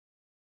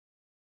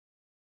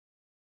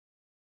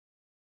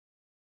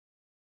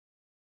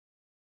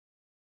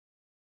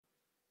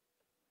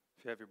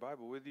If you have your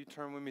Bible with you,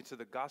 turn with me to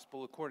the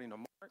Gospel according to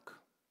Mark.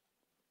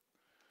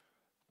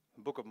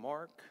 The book of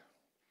Mark,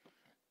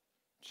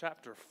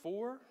 chapter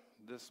 4.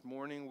 This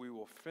morning we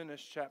will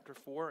finish chapter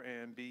 4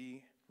 and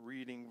be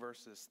reading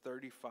verses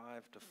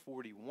 35 to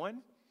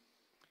 41.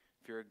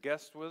 If you're a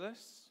guest with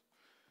us,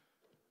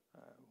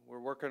 we're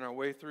working our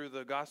way through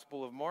the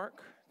Gospel of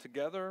Mark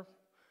together,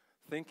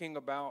 thinking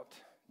about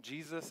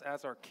Jesus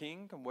as our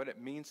King and what it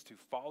means to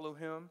follow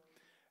him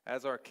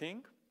as our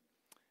King.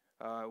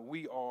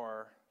 We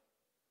are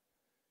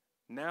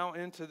now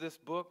into this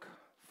book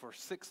for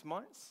 6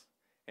 months,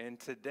 and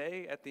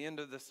today at the end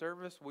of the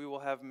service we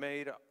will have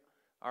made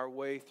our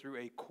way through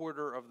a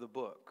quarter of the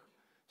book.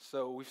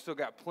 So we've still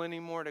got plenty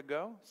more to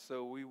go,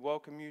 so we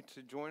welcome you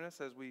to join us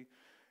as we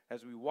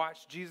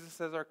watch Jesus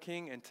as our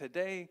King. And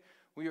today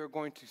we are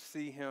going to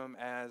see him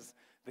as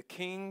the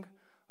King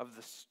of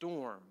the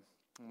storm.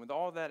 And with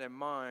all that in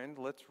mind,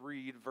 let's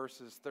read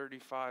verses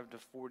 35 to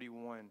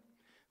 41.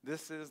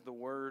 This is the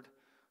word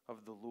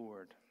of the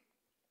Lord.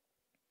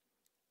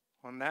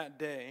 On that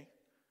day,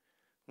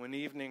 when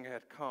evening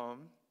had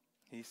come,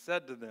 he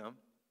said to them,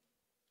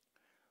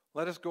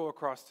 "Let us go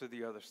across to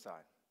the other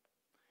side."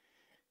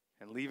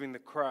 And leaving the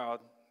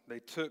crowd, they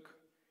took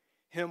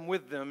him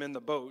with them in the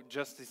boat,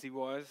 just as he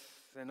was,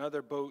 and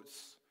other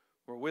boats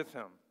were with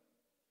him.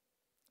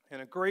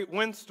 And a great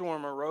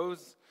windstorm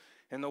arose,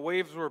 and the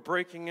waves were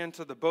breaking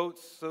into the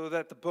boats, so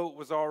that the boat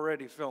was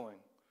already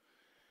filling.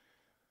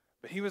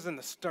 But he was in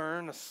the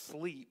stern,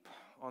 asleep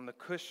on the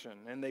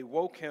cushion, and they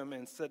woke him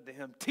and said to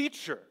him,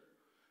 "Teacher,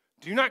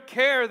 do you not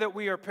care that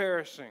we are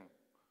perishing?"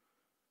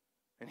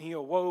 And he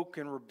awoke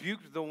and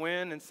rebuked the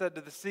wind and said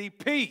to the sea,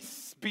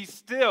 "Peace, be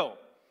still."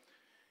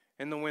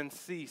 And the wind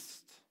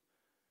ceased,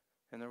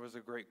 and there was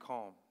a great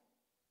calm.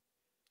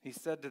 He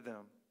said to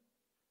them,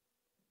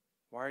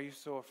 "Why are you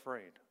so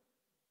afraid?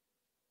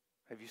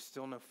 Have you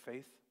still no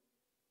faith?"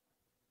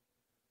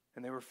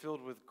 And they were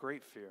filled with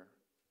great fear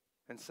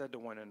and said to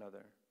one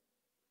another,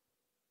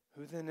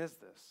 "Who then is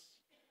this,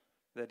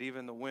 that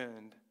even the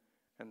wind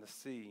and the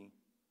sea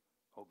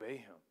obey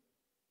him?"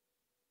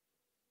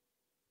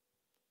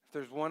 If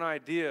there's one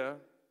idea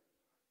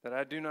that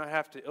I do not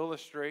have to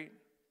illustrate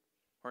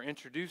or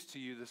introduce to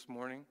you this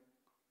morning,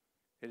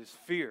 it is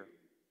fear.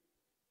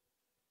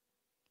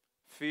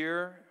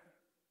 Fear,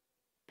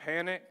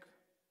 panic,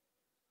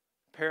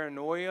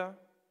 paranoia,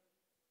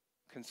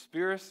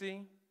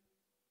 conspiracy,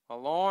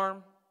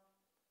 alarm,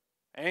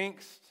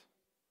 angst,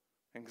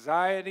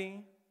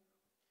 anxiety,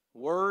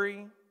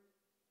 worry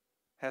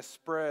has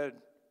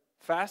spread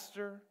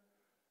faster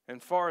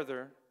and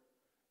farther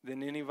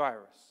than any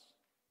virus.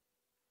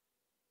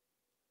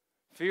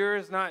 Fear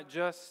is not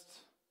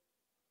just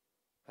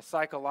a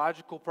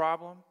psychological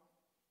problem.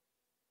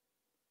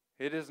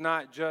 It is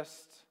not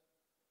just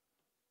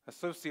a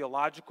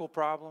sociological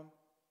problem.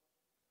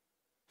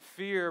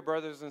 Fear,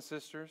 brothers and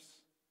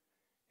sisters,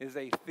 is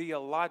a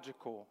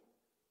theological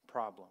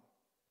problem.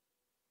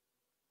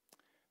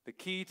 The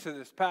key to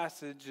this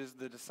passage is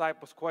the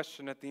disciples'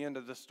 question at the end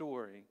of the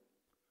story: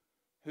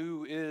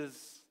 who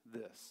is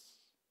this?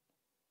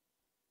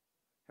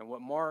 And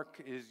what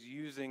Mark is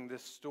using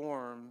this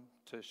storm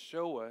to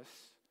show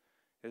us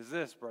is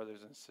this,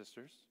 brothers and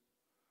sisters.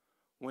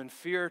 When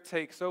fear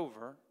takes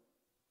over,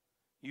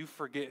 you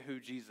forget who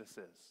Jesus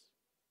is.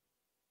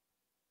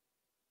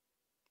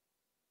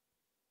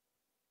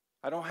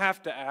 I don't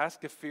have to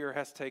ask if fear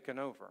has taken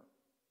over.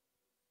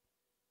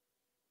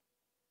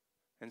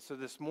 And so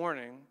this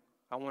morning,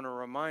 I want to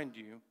remind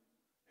you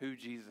who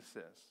Jesus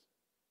is.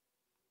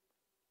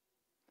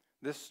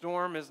 This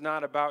storm is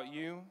not about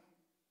you.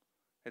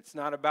 It's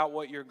not about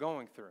what you're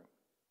going through.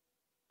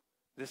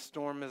 This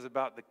storm is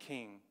about the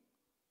King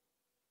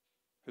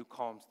who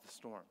calms the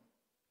storm.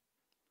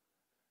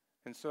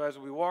 And so as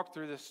we walk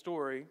through this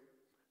story,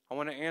 I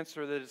want to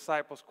answer the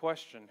disciples'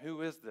 question,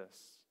 who is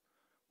this?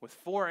 With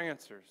 4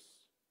 answers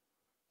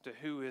to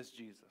who is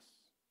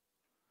Jesus.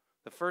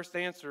 The first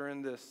answer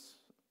in this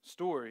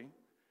story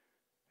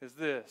is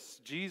this: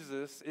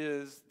 Jesus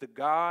is the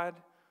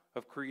God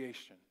of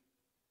creation.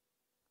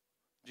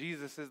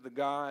 Jesus is the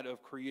God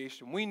of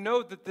creation. We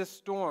know that this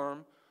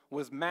storm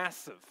was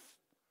massive.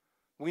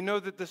 We know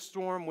that this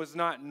storm was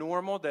not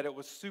normal, that it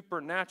was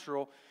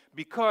supernatural,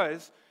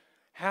 because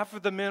half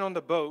of the men on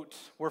the boat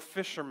were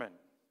fishermen.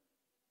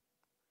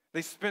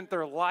 They spent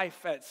their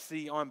life at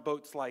sea on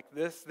boats like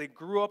this. They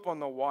grew up on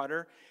the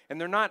water,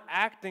 and they're not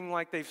acting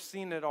like they've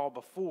seen it all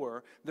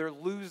before. They're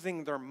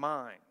losing their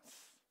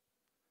minds.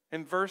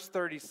 In verse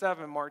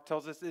 37, Mark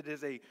tells us it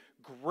is a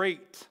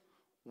great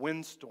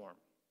windstorm.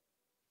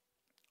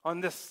 On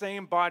this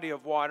same body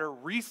of water,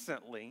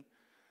 recently,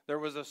 there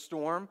was a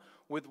storm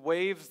with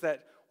waves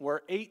that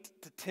were 8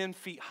 to 10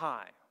 feet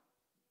high.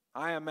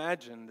 I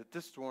imagine that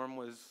this storm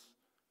was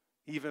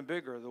even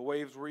bigger. The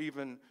waves were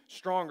even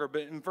stronger.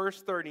 But in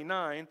verse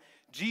 39,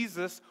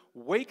 Jesus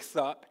wakes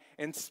up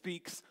and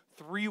speaks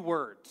 3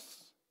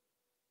 words: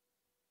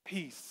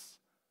 "Peace,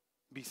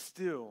 be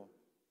still."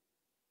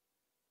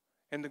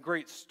 And the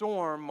great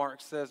storm,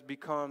 Mark says,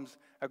 becomes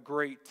a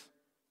great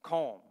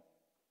calm.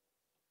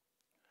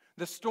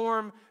 The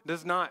storm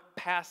does not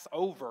pass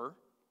over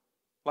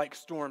like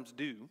storms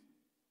do.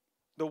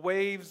 The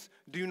waves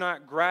do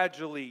not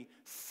gradually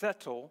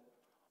settle.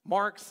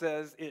 Mark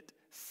says it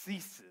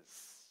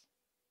ceases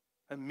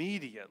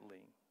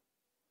immediately.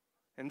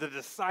 And the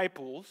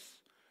disciples,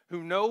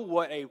 who know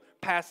what a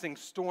passing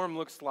storm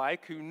looks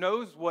like, who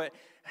knows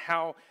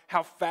how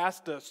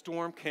fast a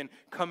storm can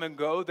come and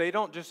go, they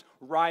don't just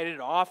write it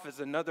off as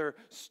another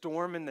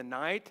storm in the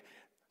night.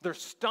 They're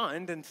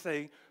stunned and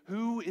say,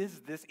 "Who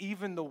is this?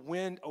 Even the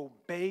wind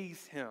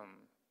obeys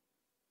him."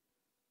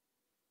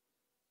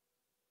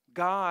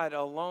 God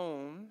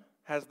alone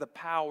has the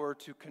power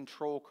to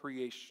control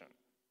creation.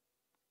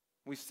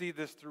 We see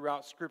this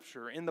throughout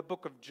Scripture. In the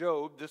book of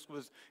Job, this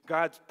was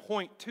God's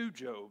point to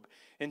Job.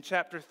 In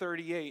chapter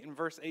 38, in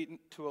verse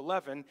 8 to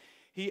 11,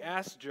 he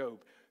asked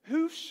Job,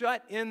 "Who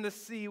shut in the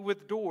sea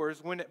with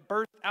doors when it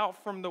burst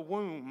out from the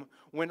womb,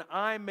 when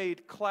I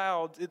made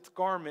clouds its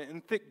garment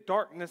and thick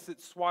darkness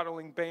its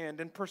swaddling band,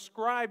 and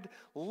prescribed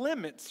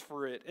limits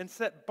for it, and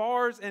set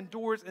bars and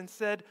doors, and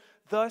said,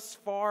 'Thus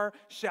far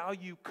shall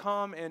you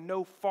come and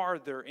no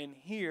farther, and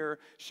here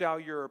shall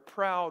your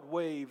proud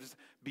waves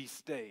be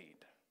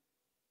stayed'?"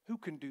 Who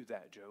can do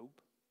that, Job?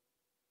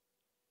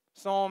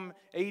 Psalm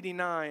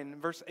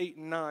 89, verse 8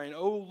 and 9.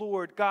 "O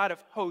Lord, God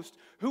of hosts,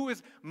 who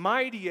is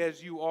mighty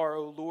as you are,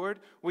 O Lord,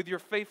 with your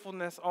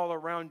faithfulness all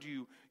around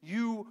you?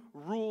 You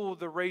rule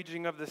the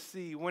raging of the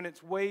sea. When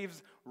its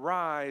waves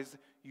rise,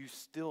 you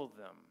still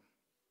them."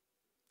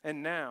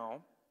 And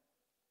now,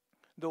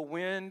 the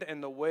wind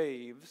and the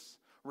waves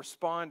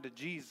respond to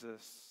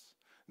Jesus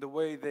the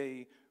way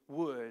they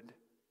would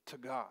to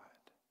God.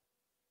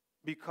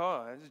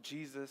 Because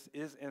Jesus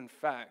is, in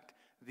fact,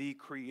 the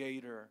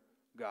Creator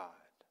God.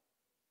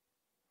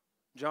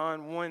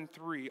 John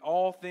 1:3,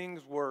 "All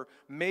things were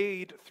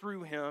made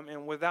through him,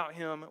 and without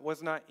him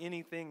was not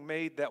anything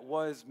made that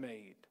was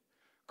made."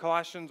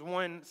 Colossians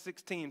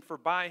 1:16, "For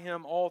by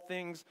him all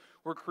things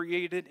were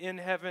created in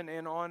heaven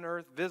and on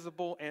earth,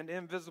 visible and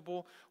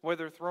invisible,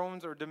 whether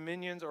thrones or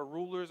dominions or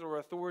rulers or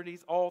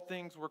authorities, all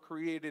things were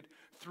created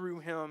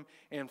through him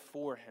and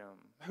for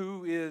him."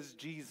 Who is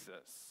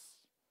Jesus?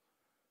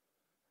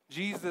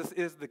 Jesus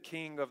is the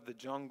king of the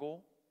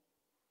jungle.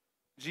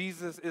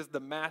 Jesus is the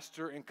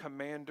master and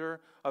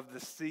commander of the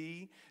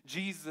sea.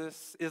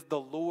 Jesus is the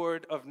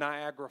Lord of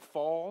Niagara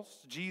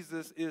Falls.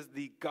 Jesus is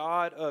the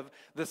God of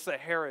the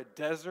Sahara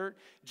Desert.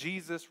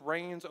 Jesus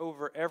reigns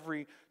over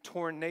every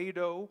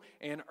tornado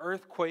and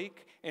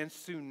earthquake and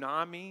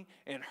tsunami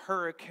and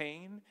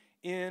hurricane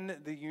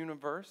in the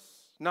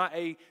universe. Not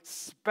a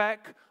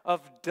speck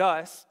of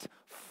dust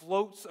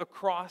floats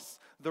across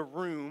the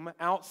room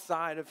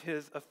outside of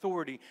his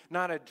authority.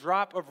 Not a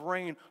drop of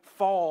rain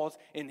falls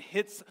and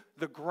hits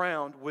the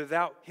ground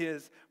without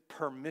his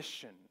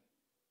permission.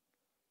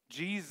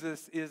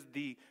 Jesus is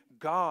the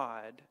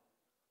God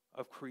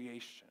of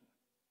creation.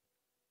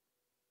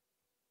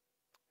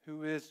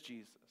 Who is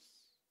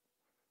Jesus?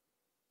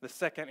 The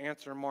second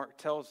answer Mark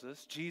tells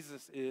us,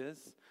 Jesus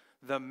is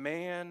the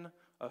man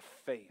of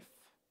faith.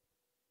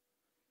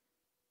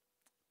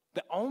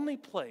 The only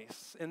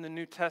place in the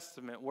New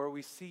Testament where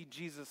we see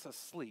Jesus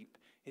asleep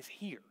is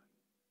here,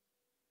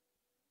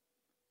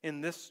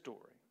 in this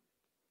story,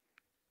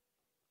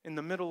 in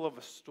the middle of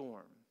a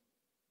storm.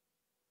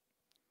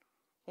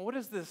 Well, what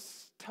does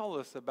this tell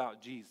us about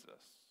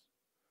Jesus?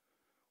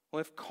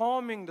 Well, if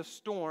calming the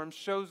storm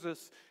shows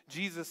us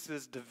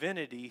Jesus'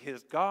 divinity,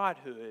 his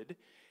godhood,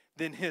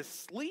 then his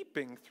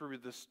sleeping through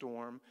the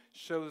storm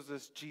shows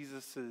us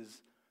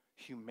Jesus'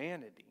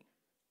 humanity,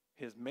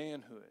 his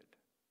manhood.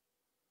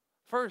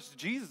 First,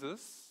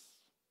 Jesus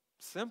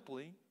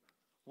simply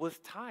was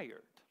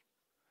tired.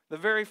 The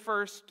very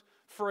first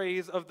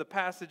phrase of the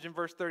passage in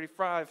verse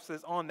 35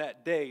 says, "on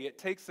that day." It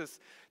takes us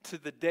to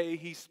the day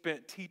he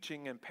spent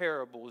teaching in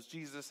parables.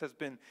 Jesus has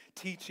been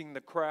teaching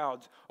the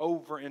crowds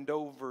over and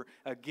over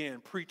again,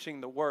 preaching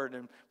the word.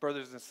 And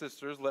brothers and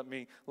sisters, let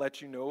me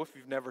let you know, if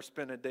you've never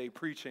spent a day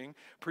preaching,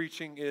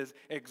 preaching is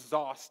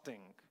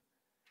exhausting.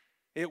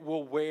 It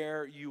will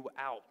wear you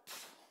out.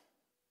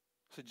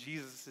 So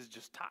Jesus is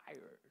just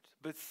tired.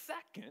 But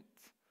second,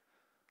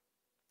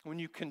 when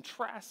you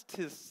contrast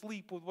his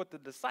sleep with what the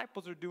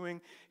disciples are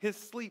doing, his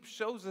sleep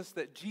shows us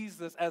that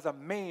Jesus, as a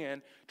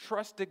man,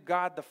 trusted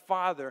God the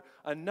Father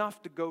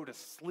enough to go to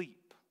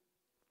sleep.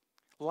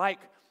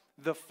 Like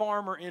the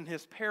farmer in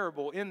his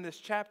parable in this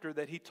chapter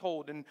that he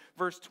told in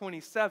verse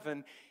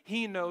 27,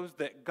 he knows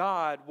that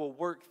God will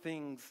work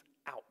things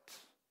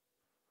out.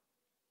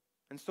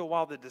 And so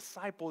while the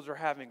disciples are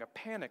having a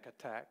panic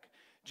attack,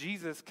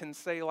 Jesus can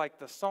say, like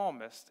the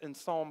psalmist in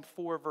Psalm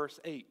 4, verse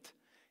 8,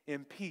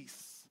 "In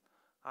peace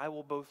I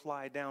will both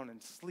lie down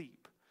and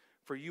sleep,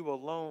 for you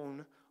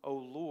alone, O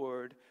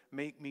Lord,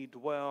 make me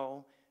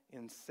dwell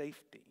in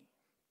safety."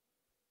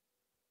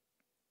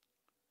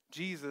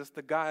 Jesus,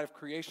 the God of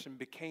creation,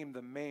 became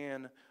the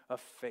man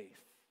of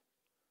faith.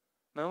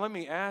 Now let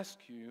me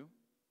ask you,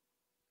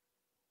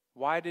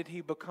 why did he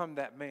become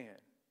that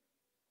man?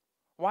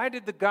 Why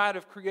did the God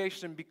of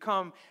creation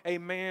become a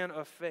man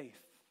of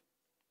faith?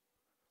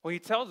 Well, he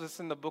tells us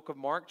in the book of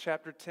Mark,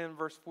 chapter 10,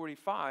 verse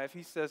 45,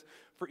 he says,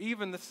 "For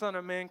even the Son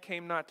of Man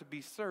came not to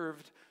be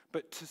served,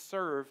 but to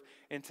serve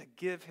and to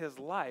give his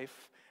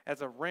life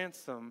as a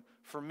ransom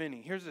for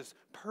many." Here's this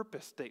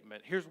purpose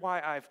statement. Here's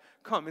why I've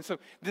come. And so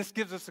this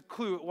gives us a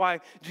clue at why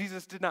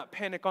Jesus did not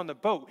panic on the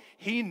boat.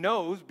 He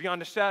knows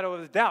beyond a shadow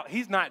of a doubt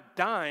he's not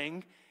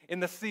dying in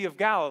the Sea of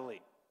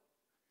Galilee.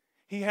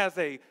 He has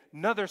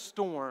another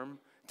storm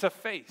to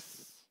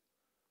face.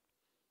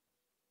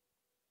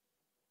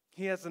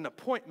 He has an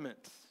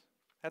appointment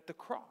at the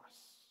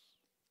cross,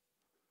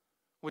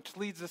 which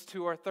leads us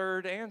to our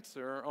third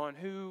answer on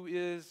who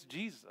is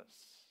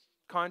Jesus.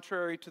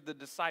 Contrary to the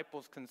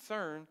disciples'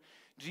 concern,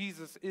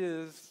 Jesus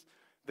is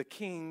the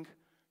King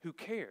who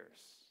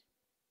cares.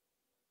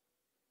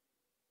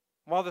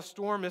 While the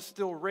storm is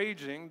still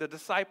raging, the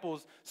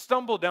disciples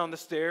stumble down the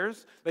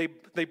stairs, they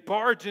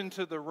barge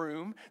into the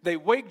room, they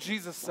wake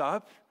Jesus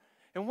up,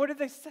 and what do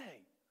they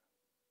say?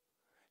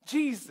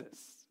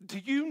 "Jesus, do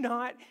you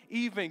not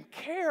even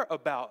care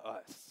about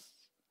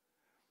us?"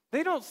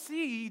 They don't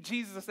see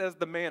Jesus as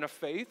the man of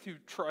faith who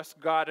trusts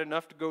God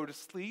enough to go to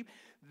sleep.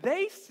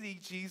 They see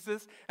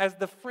Jesus as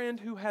the friend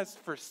who has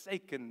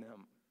forsaken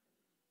them.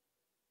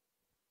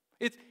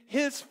 It's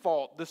his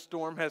fault the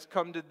storm has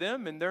come to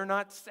them and they're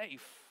not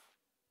safe.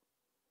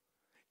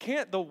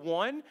 Can't the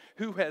one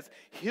who has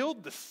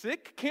healed the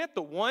sick, can't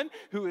the one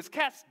who has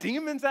cast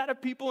demons out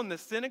of people in the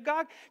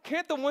synagogue,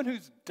 can't the one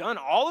who's done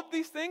all of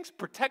these things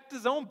protect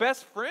his own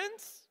best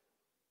friends?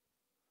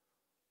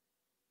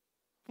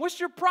 What's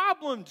your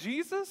problem,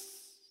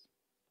 Jesus?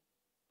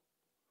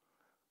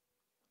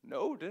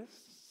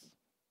 Notice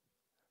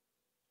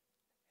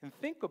and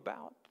think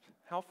about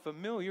how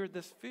familiar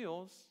this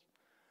feels.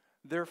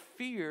 Their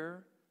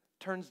fear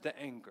turns to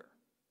anger.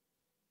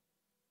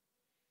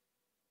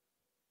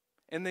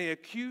 And they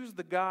accuse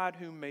the God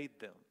who made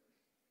them.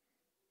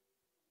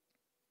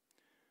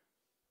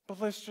 But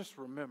let's just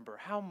remember,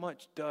 how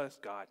much does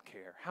God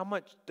care? How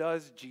much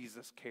does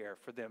Jesus care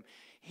for them?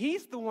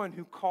 He's the one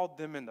who called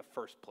them in the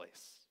first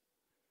place,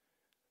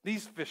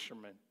 these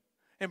fishermen,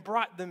 and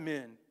brought them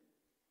in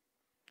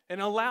and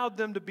allowed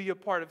them to be a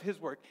part of his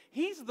work.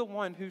 He's the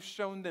one who's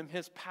shown them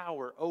his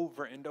power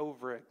over and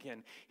over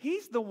again.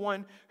 He's the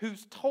one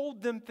who's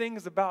told them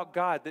things about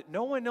God that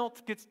no one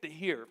else gets to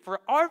hear. For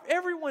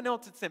everyone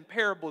else, it's in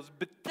parables,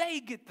 but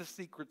they get the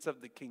secrets of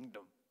the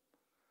kingdom.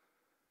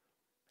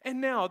 And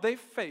now they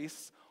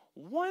face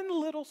one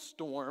little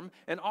storm,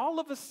 and all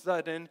of a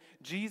sudden,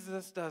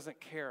 Jesus doesn't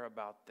care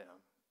about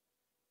them.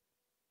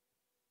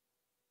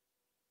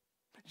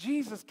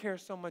 Jesus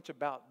cares so much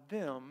about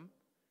them,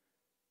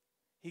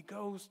 he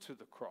goes to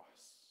the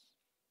cross.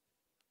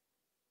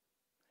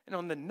 And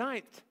on the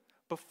night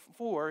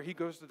before he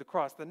goes to the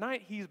cross, the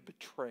night he's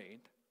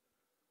betrayed,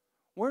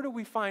 where do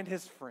we find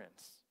his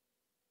friends?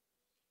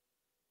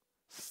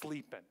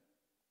 Sleeping.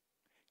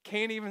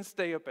 Can't even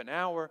stay up an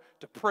hour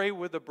to pray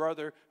with a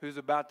brother who's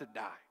about to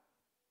die.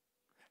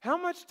 How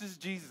much does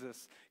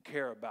Jesus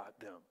care about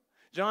them?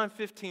 John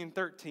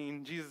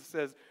 15:13, Jesus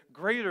says,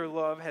 "Greater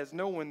love has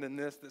no one than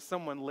this, that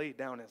someone laid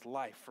down his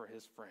life for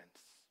his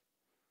friends."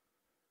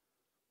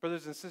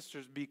 Brothers and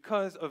sisters,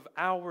 because of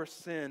our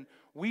sin,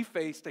 we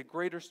faced a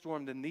greater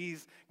storm than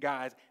these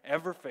guys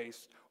ever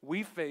faced.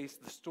 We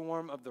faced the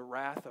storm of the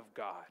wrath of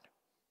God.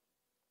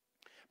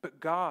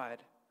 But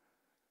God,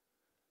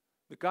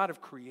 the God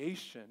of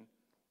creation,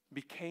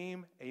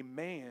 became a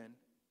man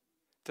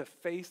to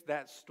face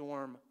that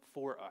storm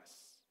for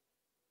us.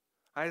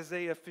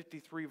 Isaiah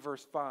 53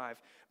 verse 5,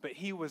 "But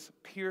he was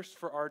pierced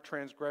for our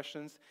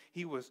transgressions,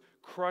 he was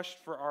crushed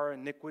for our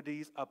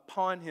iniquities.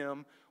 Upon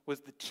him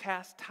was the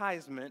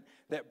chastisement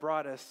that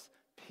brought us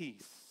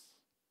peace,"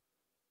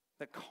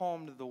 that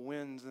calmed the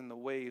winds and the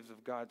waves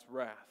of God's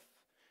wrath.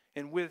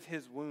 "And with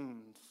his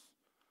wounds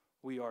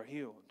we are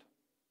healed."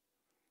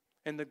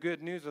 And the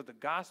good news of the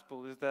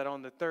gospel is that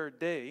on the third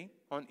day,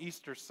 on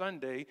Easter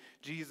Sunday,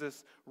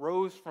 Jesus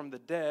rose from the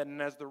dead.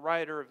 And as the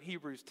writer of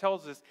Hebrews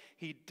tells us,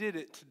 he did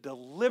it to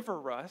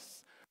deliver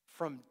us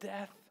from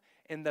death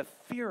and the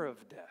fear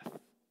of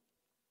death.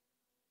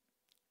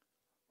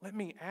 Let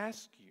me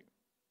ask you,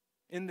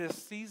 in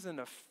this season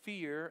of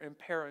fear and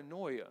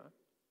paranoia,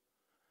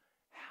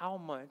 how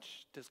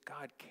much does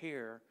God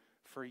care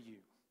for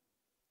you?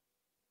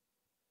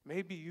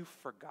 Maybe you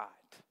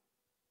forgot.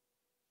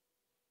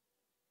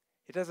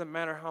 It doesn't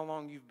matter how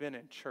long you've been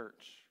in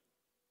church,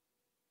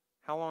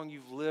 how long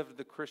you've lived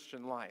the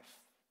Christian life.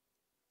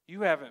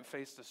 You haven't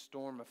faced a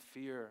storm of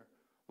fear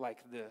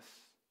like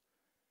this.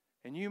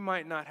 And you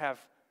might not have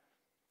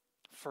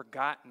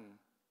forgotten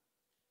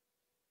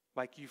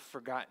like you've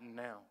forgotten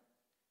now.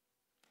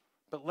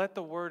 But let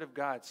the word of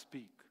God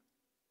speak.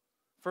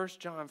 1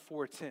 John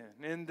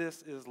 4:10, "In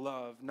this is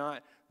love,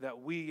 not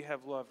that we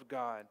have loved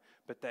God,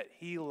 but that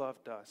he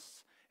loved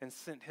us and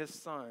sent his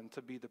Son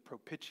to be the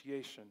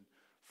propitiation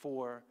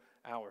for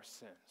our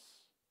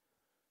sins."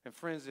 And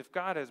friends, if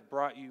God has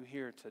brought you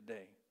here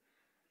today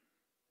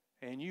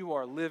and you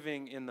are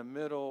living in the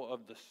middle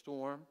of the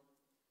storm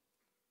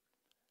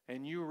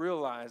and you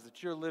realize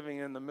that you're living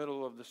in the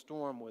middle of the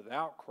storm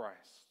without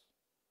Christ,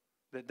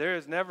 that there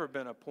has never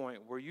been a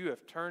point where you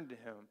have turned to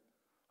him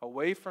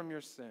away from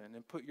your sin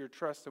and put your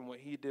trust in what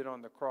he did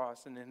on the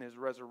cross and in his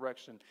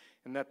resurrection,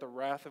 and that the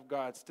wrath of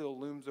God still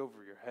looms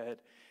over your head,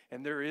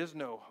 and there is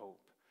no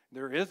hope.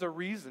 There is a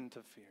reason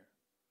to fear.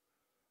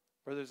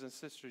 Brothers and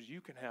sisters,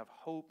 you can have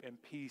hope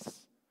and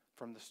peace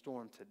from the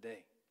storm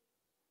today.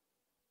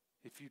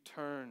 If you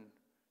turn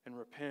and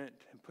repent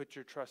and put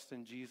your trust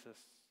in Jesus,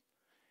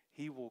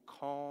 he will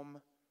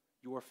calm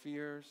your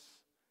fears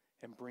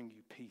and bring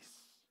you peace.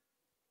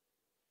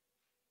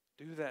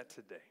 Do that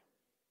today.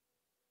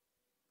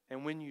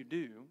 And when you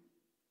do,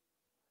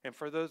 and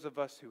for those of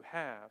us who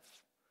have,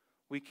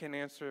 we can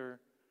answer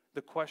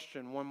the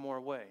question one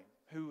more way.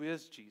 Who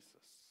is Jesus?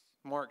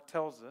 Mark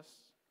tells us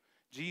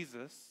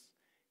Jesus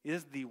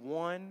is the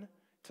one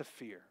to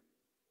fear.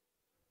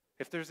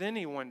 If there's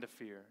anyone to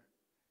fear,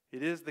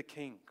 it is the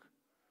King.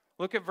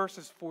 Look at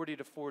verses 40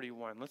 to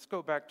 41. Let's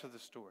go back to the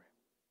story.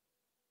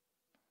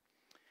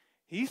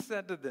 He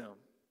said to them,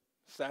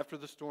 this after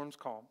the storm's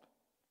calmed,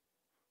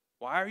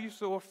 "Why are you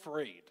so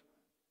afraid?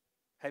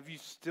 Have you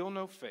still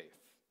no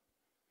faith?"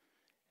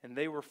 And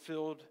they were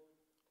filled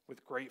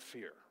with great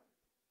fear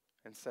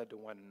and said to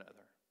one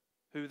another,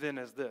 "Who then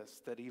is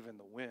this, that even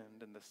the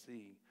wind and the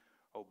sea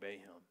obey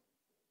him?"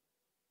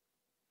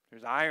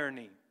 There's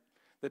irony.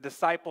 The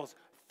disciples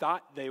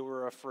thought they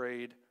were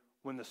afraid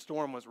when the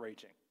storm was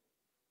raging.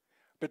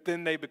 But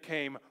then they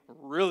became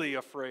really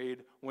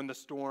afraid when the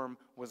storm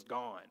was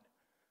gone.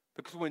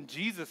 Because when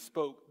Jesus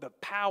spoke, the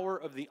power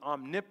of the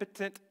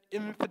omnipotent,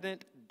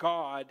 infinite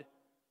God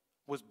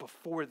was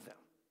before them.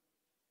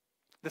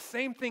 The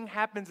same thing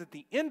happens at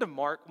the end of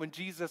Mark when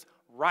Jesus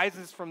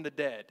rises from the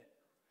dead.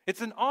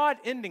 It's an odd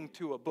ending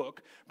to a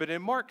book, but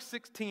in Mark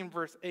 16,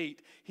 verse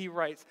 8, he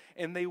writes,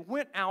 "And they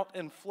went out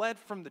and fled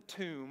from the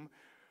tomb,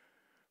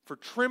 for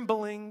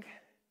trembling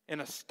and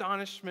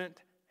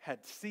astonishment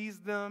had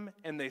seized them,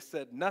 and they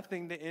said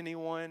nothing to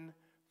anyone,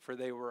 for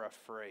they were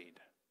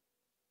afraid."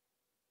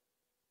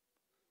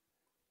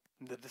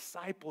 The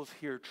disciples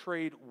here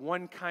trade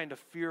one kind of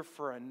fear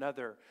for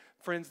another.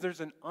 Friends, there's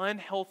an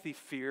unhealthy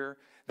fear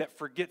that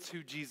forgets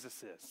who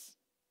Jesus is.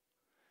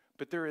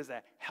 But there is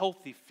a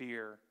healthy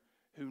fear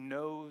who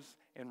knows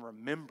and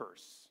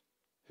remembers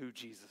who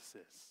Jesus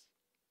is.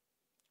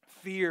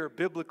 Fear,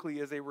 biblically,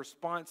 is a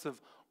response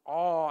of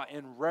awe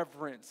and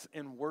reverence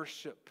and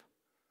worship.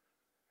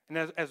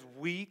 And as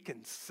weak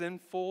and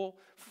sinful,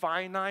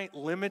 finite,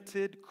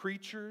 limited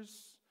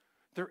creatures,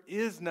 there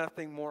is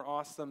nothing more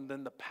awesome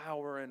than the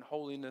power and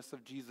holiness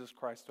of Jesus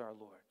Christ our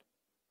Lord.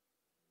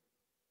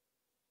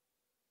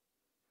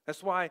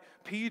 That's why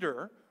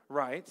Peter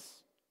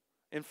writes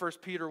in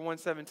 1 Peter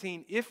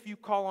 1:17, "If you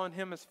call on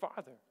him as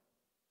Father."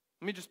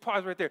 Let me just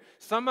pause right there.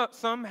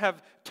 Some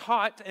have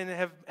taught and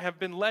have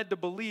been led to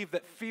believe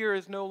that fear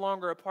is no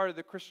longer a part of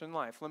the Christian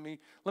life. Let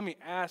me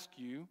ask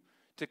you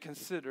to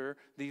consider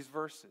these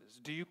verses.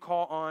 Do you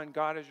call on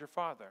God as your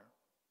Father?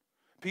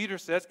 Peter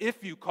says,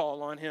 "If you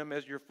call on him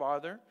as your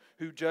Father,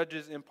 who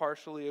judges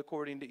impartially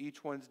according to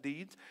each one's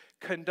deeds,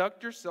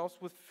 conduct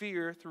yourselves with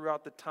fear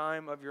throughout the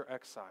time of your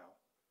exile."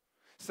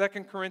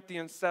 2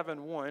 Corinthians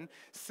 7:1,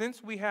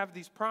 "Since we have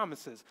these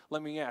promises,"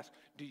 let me ask,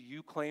 do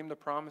you claim the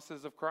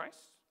promises of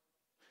Christ?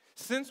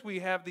 "Since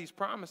we have these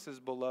promises,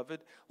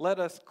 beloved, let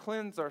us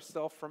cleanse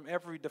ourselves from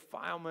every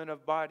defilement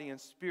of body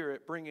and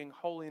spirit, bringing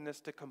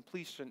holiness to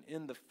completion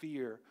in the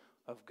fear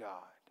of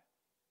God."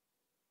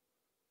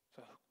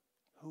 So,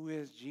 who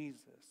is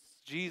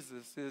Jesus?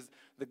 Jesus is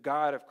the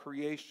God of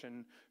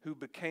creation who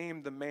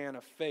became the man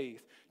of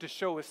faith to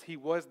show us he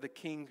was the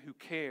King who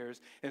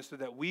cares, and so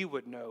that we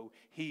would know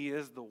he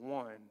is the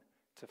one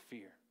to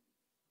fear.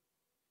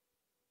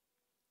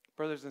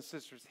 Brothers and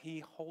sisters, he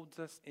holds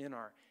us in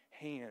our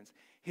hands.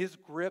 His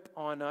grip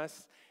on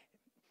us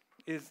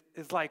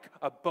is like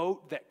a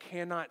boat that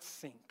cannot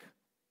sink.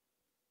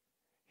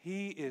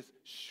 He is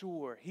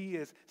sure. He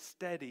is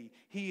steady.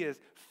 He is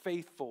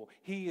faithful.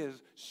 He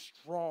is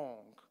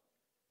strong.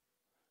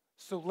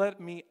 So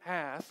let me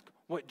ask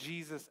what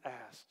Jesus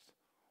asked.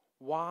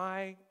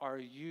 Why are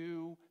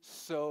you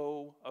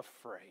so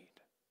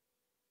afraid?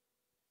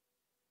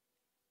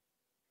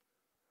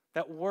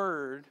 That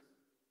word,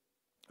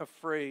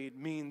 afraid,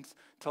 means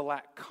to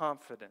lack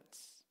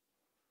confidence.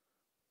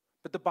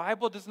 But the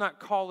Bible does not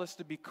call us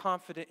to be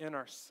confident in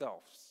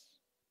ourselves.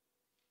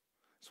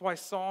 That's why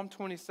Psalm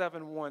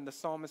 27:1, the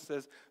psalmist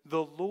says,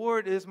 "The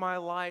Lord is my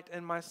light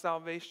and my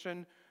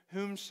salvation.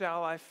 Whom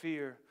shall I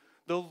fear?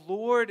 The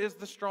Lord is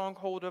the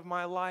stronghold of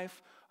my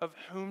life. Of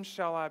whom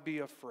shall I be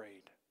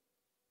afraid?"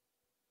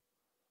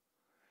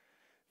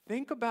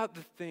 Think about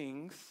the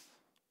thing,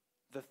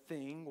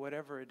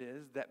 whatever it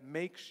is, that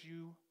makes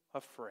you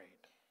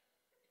afraid.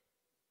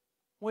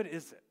 What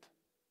is it?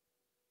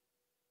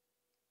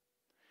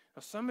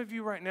 Now, some of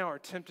you right now are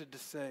tempted to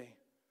say,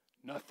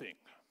 "Nothing.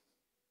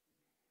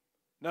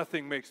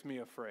 Nothing makes me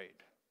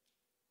afraid.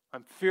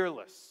 I'm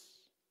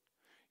fearless."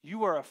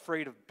 You are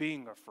afraid of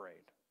being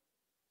afraid.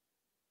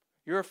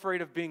 You're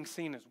afraid of being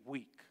seen as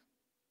weak.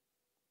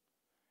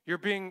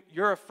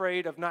 You're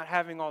afraid of not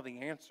having all the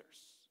answers.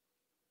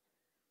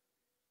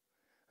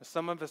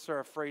 Some of us are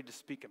afraid to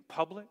speak in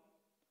public.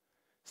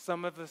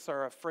 Some of us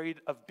are afraid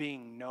of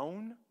being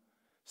known.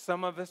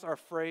 Some of us are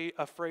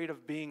afraid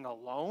of being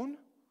alone.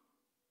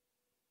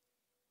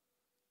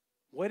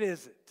 What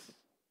is it?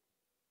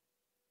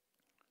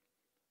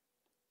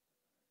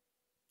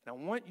 And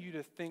I want you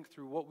to think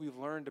through what we've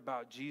learned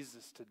about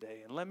Jesus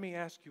today. And let me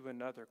ask you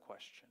another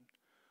question.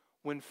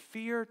 When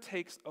fear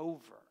takes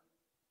over,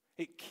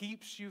 it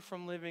keeps you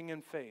from living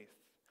in faith.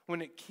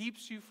 When it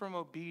keeps you from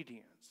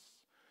obedience,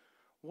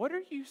 what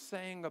are you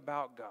saying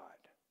about God?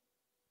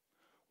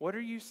 What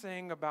are you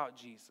saying about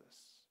Jesus?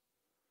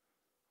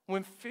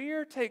 When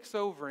fear takes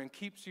over and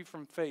keeps you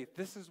from faith,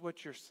 this is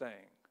what you're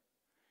saying.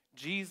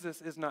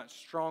 Jesus is not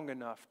strong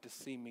enough to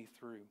see me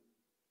through.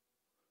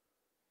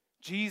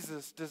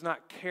 Jesus does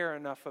not care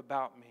enough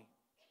about me.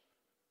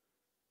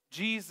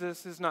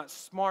 Jesus is not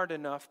smart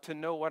enough to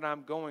know what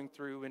I'm going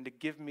through and to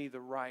give me the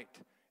right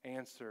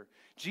answer.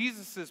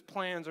 Jesus'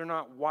 plans are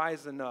not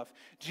wise enough.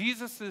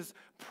 Jesus'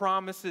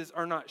 promises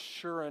are not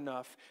sure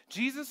enough.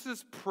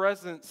 Jesus'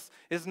 presence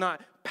is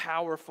not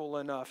powerful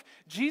enough.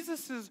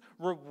 Jesus'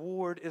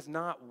 reward is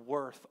not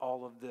worth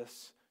all of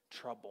this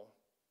trouble.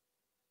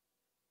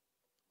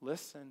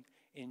 Listen,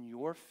 in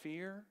your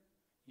fear,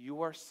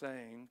 you are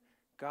saying,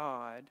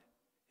 God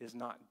is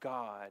not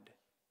God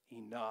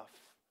enough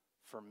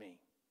for me.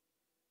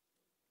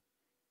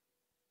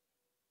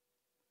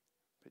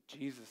 But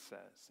Jesus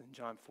says in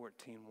John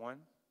 14:1,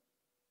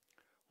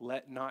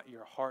 let not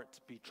your hearts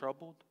be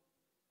troubled.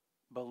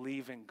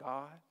 Believe in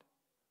God.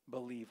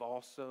 Believe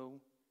also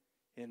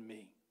in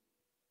me.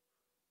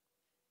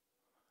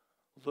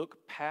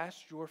 Look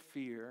past your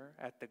fear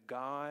at the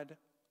God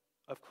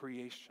of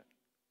creation.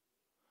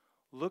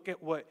 Look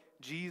at what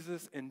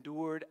Jesus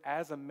endured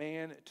as a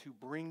man to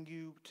bring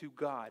you to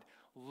God.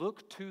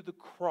 Look to the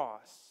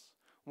cross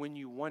when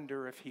you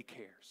wonder if he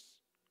cares.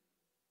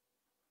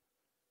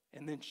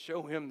 And then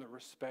show him the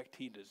respect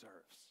he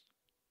deserves.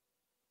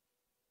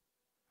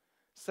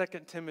 2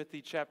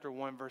 Timothy chapter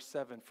 1, verse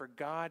 7, for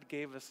God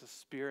gave us a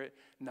spirit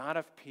not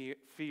of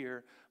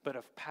fear, but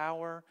of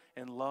power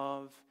and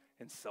love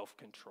and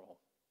self-control.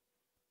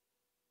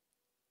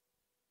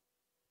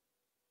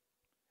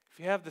 If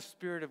you have the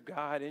Spirit of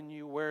God in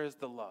you, where is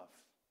the love?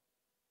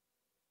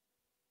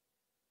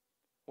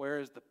 Where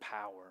is the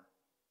power?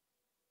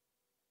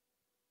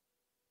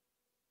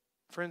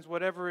 Friends,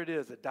 whatever it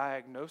is, a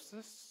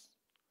diagnosis,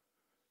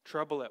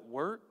 trouble at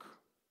work,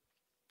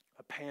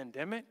 a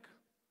pandemic,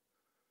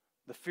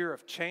 the fear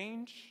of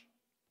change,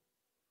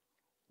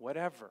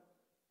 whatever,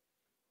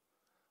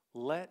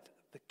 let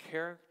the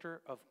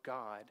character of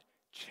God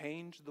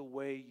change the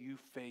way you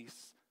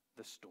face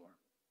the storm.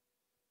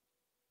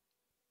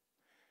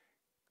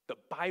 The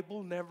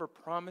Bible never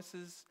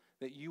promises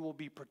that you will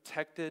be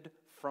protected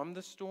from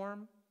the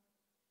storm.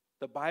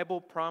 The Bible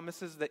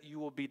promises that you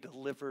will be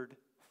delivered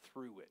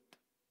through it.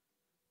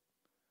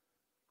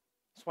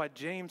 That's why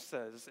James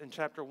says in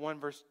chapter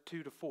 1, verse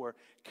 2-4,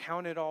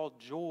 count it all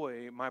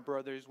joy, my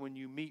brothers, when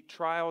you meet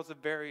trials of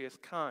various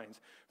kinds.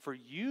 For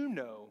you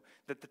know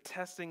that the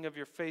testing of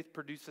your faith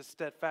produces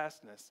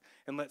steadfastness.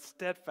 And let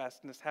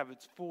steadfastness have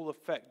its full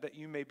effect, that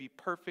you may be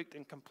perfect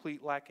and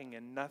complete, lacking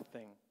in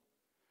nothing.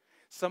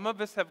 Some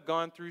of us have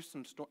gone through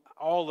some storms.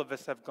 All of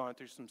us have gone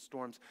through some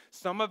storms.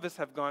 Some of us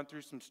have gone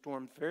through some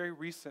storms very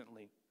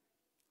recently.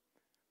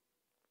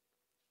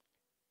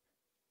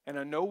 And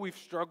I know we've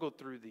struggled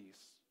through these.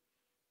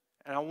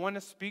 And I want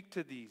to speak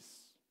to these.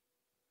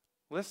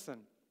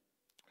 Listen,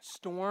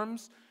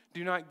 storms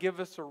do not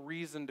give us a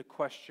reason to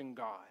question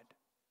God.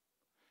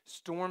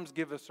 Storms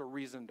give us a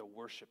reason to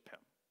worship him.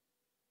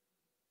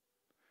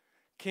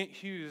 Kent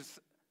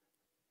Hughes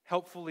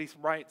helpfully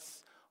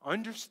writes,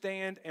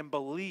 understand and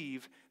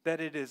believe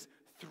that it is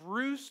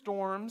through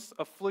storms,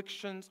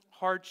 afflictions,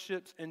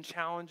 hardships, and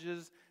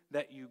challenges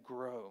that you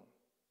grow.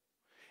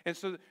 And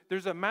so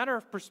there's a matter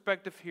of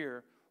perspective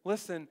here.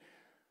 Listen,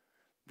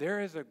 there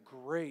is a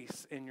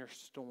grace in your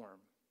storm.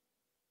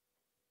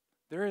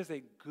 There is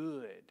a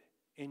good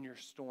in your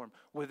storm.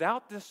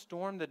 Without this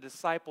storm, the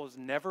disciples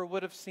never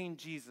would have seen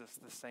Jesus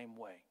the same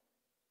way.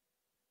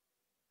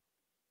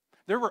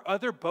 There were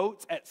other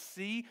boats at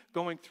sea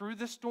going through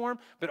the storm,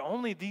 but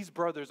only these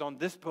brothers on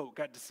this boat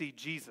got to see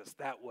Jesus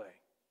that way.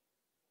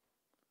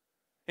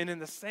 And in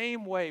the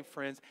same way,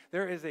 friends,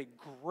 there is a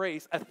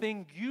grace, a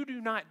thing you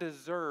do not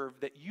deserve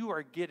that you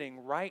are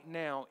getting right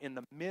now in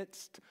the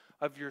midst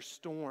of your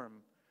storm.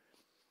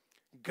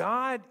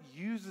 God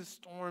uses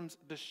storms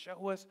to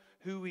show us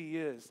who he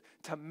is,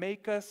 to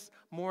make us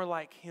more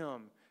like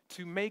him,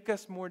 to make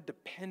us more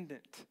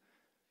dependent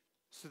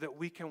so that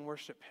we can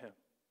worship him.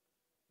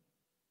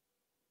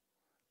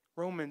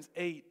 Romans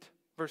 8,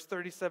 verse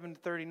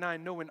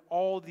 37-39, knowing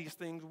all these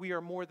things, we are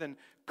more than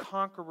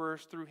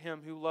conquerors through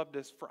him who loved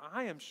us. For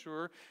I am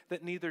sure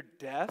that neither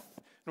death,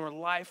 nor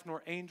life,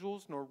 nor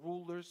angels, nor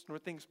rulers, nor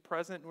things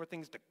present, nor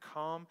things to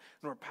come,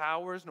 nor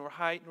powers, nor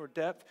height, nor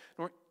depth,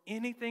 nor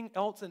anything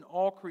else in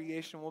all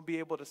creation will be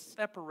able to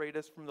separate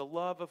us from the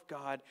love of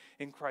God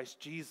in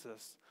Christ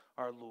Jesus,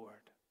 our Lord.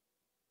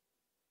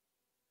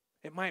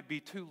 It might be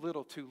too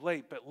little, too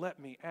late, but let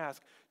me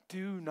ask,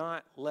 do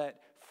not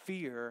let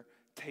fear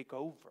take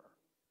over.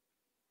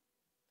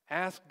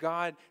 Ask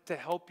God to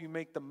help you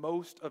make the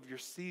most of your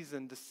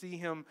season, to see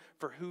him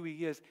for who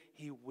he is.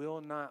 He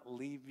will not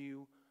leave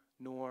you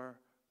nor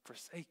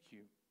forsake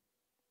you.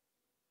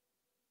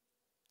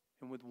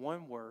 And with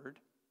one word,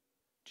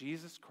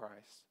 Jesus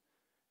Christ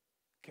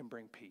can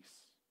bring peace.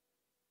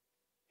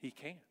 He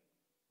can.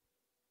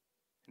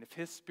 And if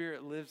his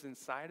Spirit lives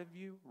inside of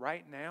you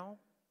right now,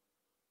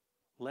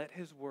 let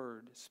his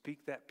word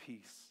speak that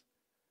peace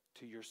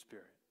to your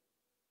spirit.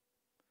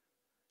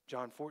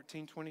 John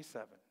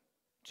 14:27,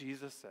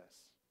 Jesus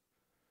says,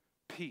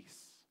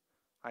 "Peace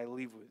I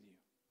leave with you.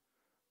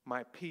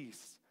 My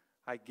peace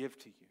I give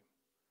to you.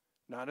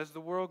 Not as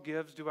the world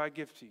gives do I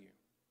give to you.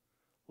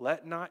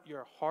 Let not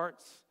your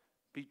hearts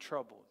be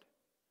troubled,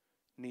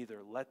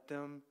 neither let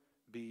them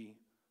be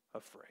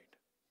afraid."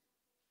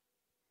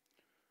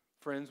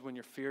 Friends, when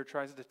your fear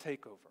tries to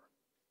take over,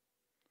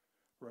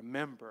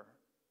 remember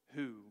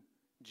who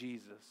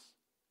Jesus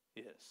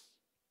is.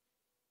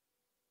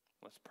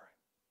 Let's pray.